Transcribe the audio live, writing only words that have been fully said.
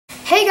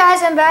Hey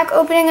guys, I'm back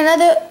opening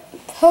another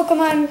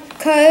Pokemon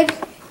card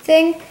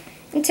thing.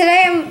 And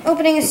today I'm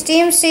opening a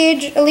Steam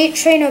Siege Elite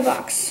Trainer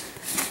box.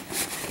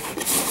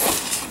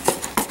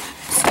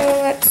 So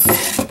let's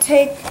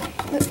take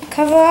the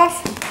cover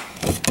off.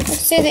 Let's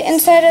see the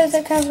inside of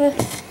the cover.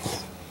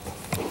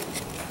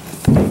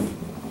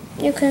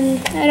 You can,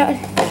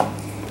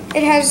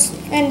 it has,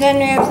 and then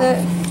we have the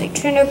Elite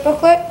Trainer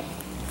booklet.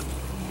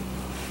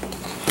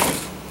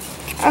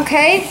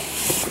 Okay,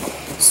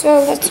 so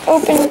let's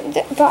open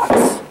the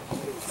box.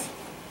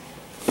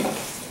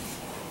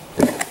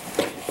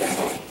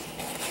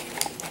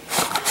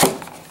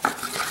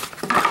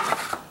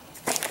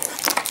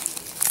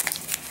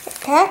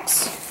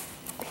 Packs.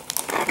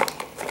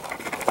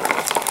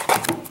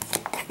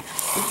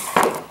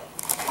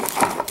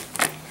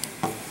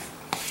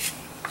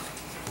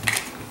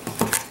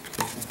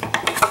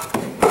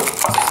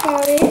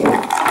 Sorry.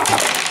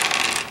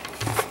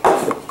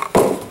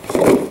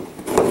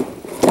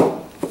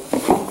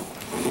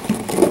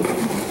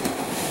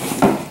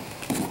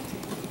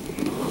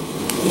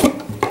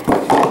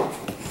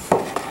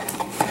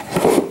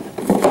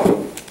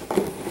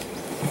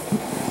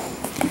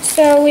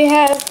 So we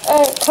have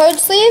card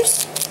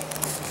sleeves,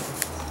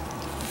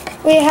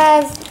 we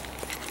have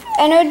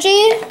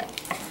energy,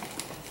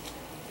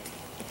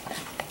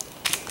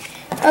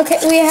 okay,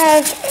 we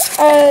have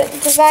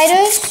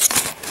dividers,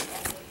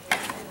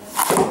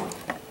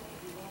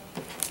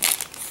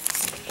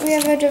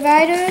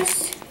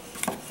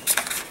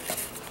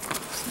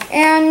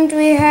 and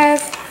we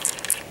have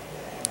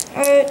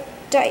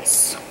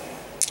dice.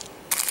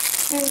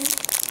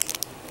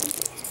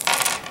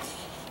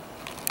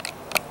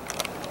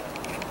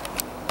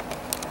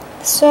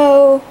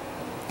 So,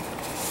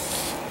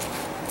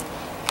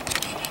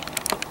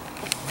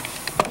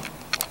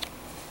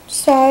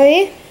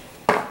 sorry.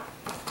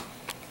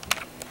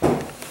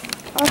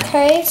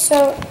 Okay,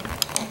 so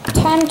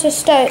time to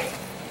start.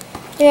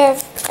 We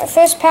have our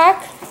first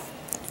pack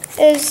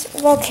is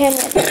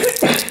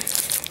Volcanion.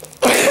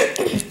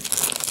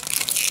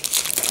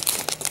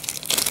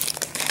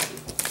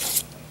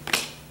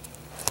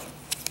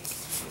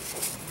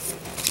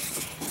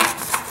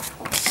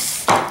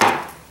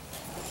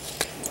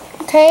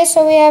 Okay,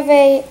 so we have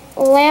a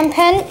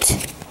Lampent,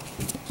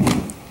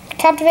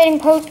 Captivating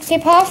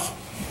Pokepuff,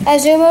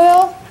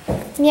 Azumarill,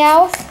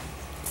 Meowth,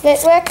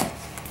 Litwick,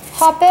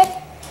 Hoppip,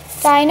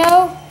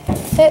 Dino,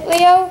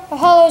 Litleo, a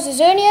Hollow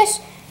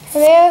Zazunius,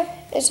 rare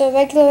is a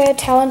regular rare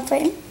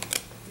Talonflame.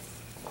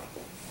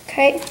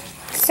 Okay,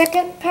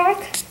 second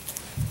pack.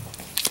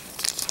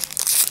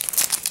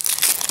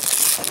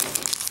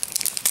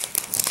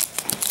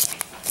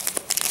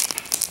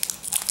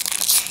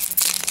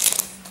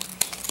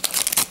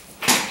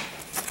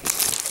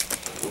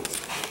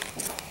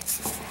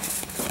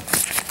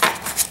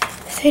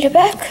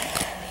 Back.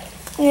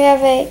 We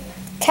have a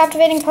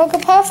Captivating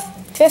Pokepuff,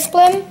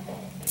 Drifblim,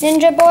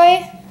 Ninja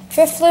Boy,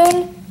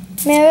 Drifloon,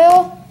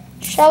 Marill,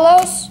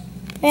 Shellos,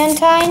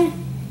 Mantine,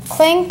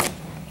 Clink.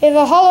 We have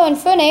a Hollow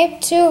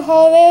Infernape, 2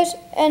 Hollow Rares,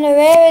 and a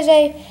rare is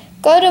a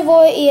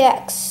Gardevoir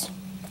EX.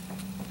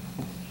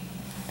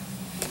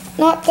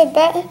 Not the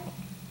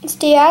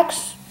best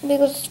EX,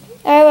 because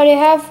I already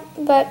have,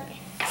 but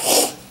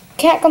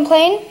can't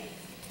complain.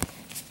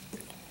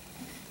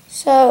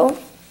 So,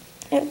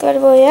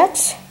 Gardevoir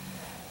EX.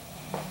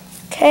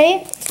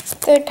 Okay,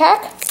 third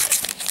pack.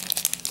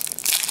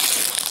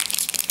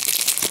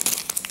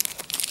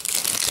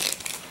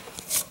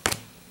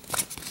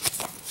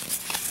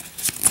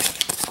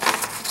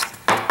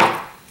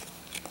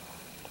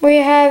 We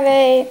have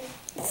a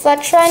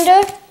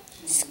Fletchrinder,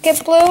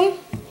 Skiploom,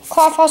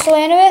 Clawfossil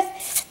Anorith,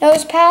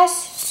 Nosepass,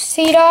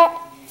 Seedot,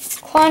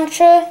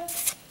 Clauncher,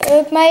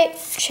 Bergmite,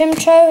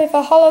 Chimchar with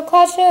a Hollow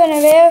Cluster, and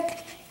a rare,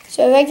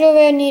 so a regular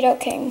rare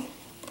Nidoking.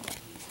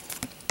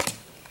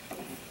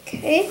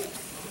 Okay.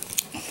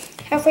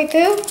 Halfway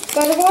through,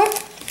 Gardevoir.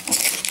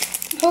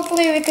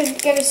 Hopefully we could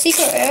get a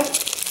secret rare.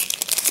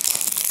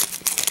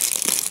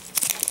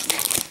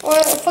 Or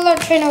a full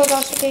art trainer would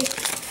also be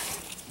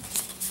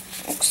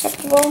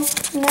acceptable.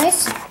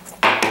 Nice.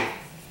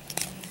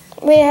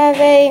 We have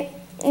a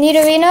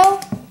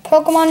Nidorino,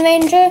 Pokemon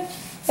Ranger,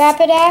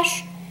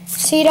 Rapidash,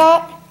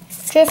 Seedot,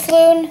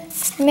 Drifloon,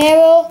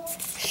 Marill,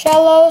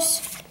 Shellos,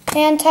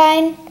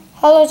 Mantine,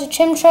 Hollow's a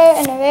Chimchar,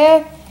 and a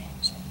rare,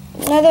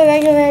 another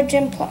regular rare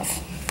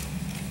Jimpluff.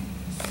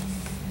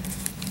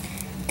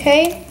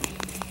 Okay,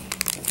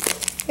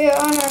 we are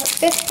on our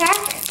fifth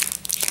pack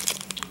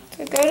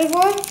for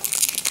Gardevoir.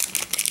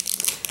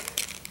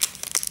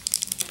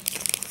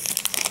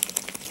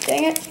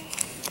 Dang it.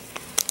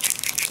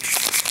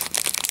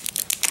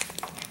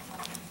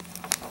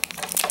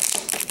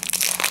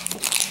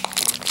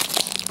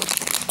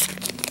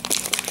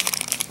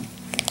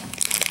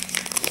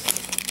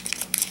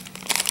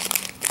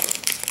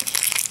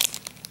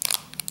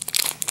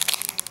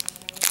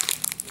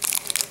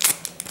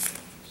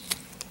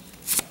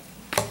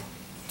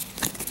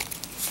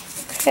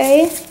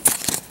 Okay,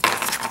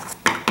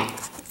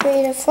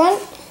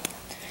 front,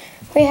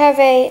 we have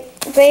a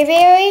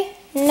Braviary,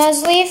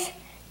 Nuzleaf,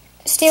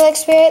 Steelix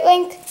Spirit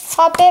Link,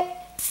 Hoppip,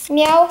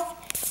 Meowth,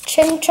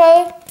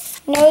 Chimchar,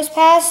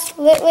 Nosepass,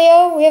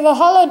 Litleo. We have a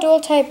Holo Dual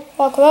type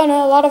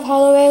Volcarona, a lot of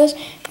Holo Rails.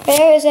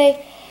 There is a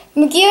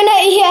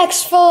Magearna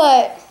EX Full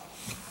Art.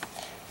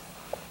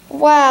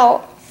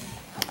 Wow.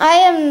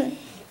 I'm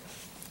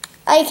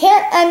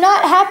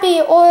not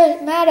happy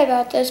or mad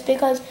about this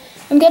because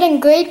I'm getting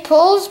great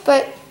pulls,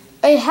 but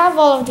I have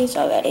all of these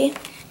already.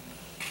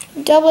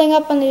 Doubling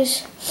up on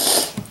these.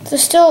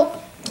 There's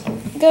still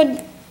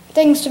good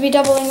things to be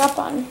doubling up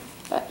on,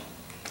 but.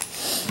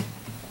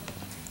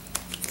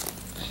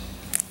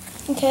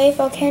 Okay,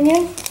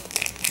 Volcanion.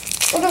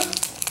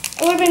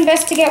 It would have been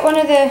best to get one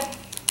of the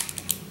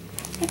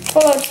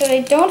full arts that I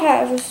don't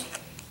have.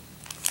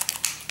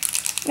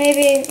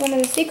 Maybe one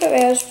of the secret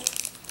rares.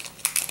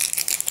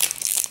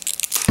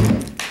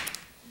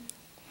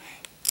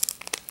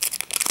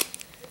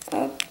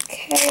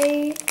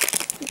 Okay,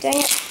 dang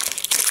it.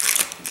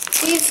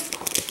 These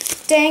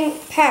dang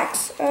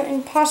packs are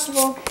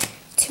impossible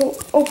to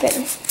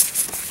open.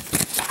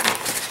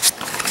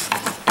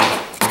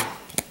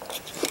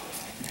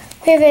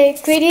 We have a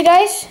Greedy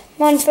Dice,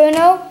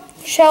 Monferno,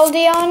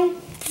 Sheldeon,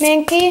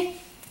 Mankey,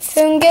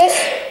 Fungus,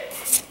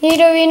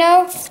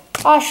 Nidorino,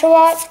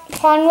 Oshawott,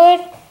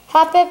 Pondwood,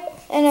 Hoppip,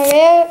 and a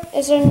rare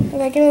is a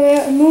regular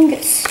rare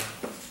Amoonguss.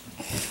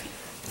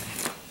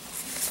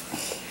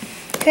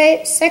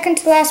 Okay, second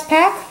to last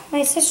pack.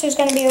 My sister's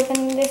going to be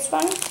opening this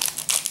one.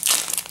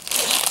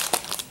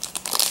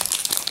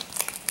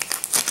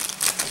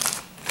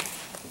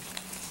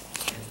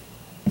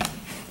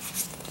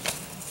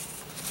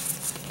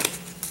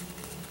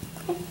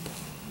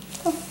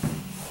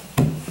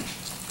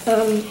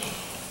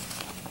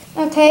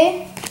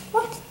 Okay,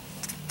 what?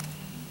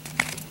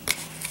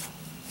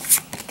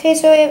 Okay,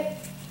 so we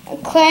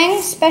have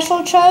Clang,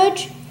 Special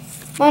Charge,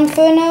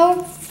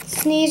 Monferno,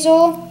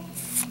 Sneasel,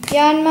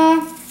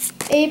 Yanma,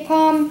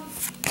 Apom,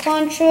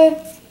 Contra,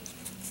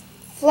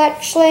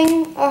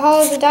 Fletchling, a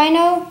Holo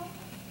Dino,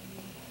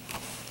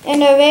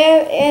 and a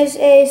rare is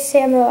a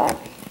Samurai.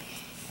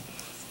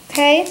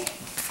 Okay,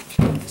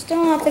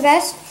 still not the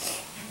best.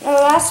 Our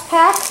last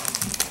pack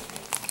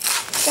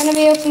is going to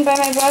be opened by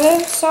my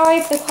brother. Sorry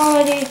if the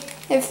quality,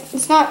 if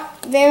it's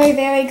not very,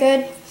 very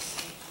good.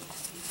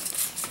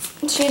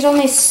 She's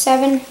only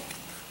 7.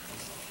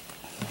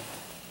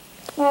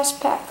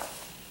 Last pack.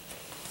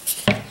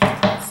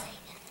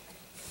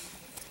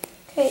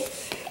 Okay,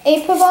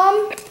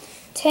 Apabomb,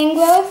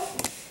 Tangler,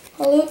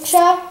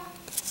 Halucha,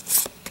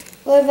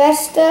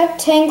 Lavesta,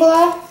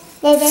 Tangela,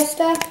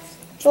 Lavesta,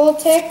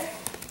 Joltik,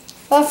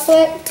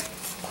 Bufflet,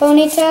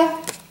 Ponyta,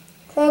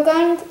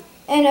 Krogan,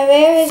 and a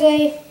rare is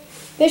a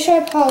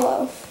Bishop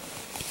Holo.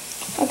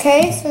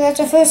 Okay, so that's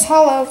our first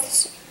holo of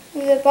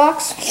the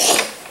box.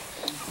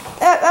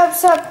 That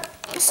wraps up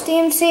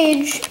Steam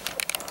Siege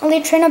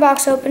Elite Trainer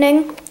box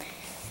opening.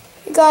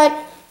 We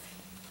got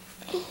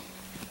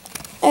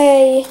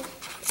a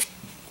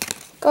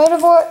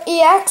Gardevoir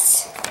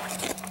EX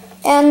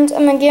and a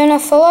Magearna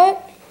Full Art.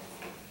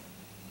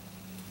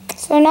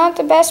 So not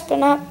the best, but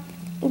not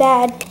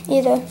bad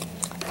either.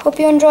 Hope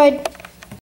you enjoyed.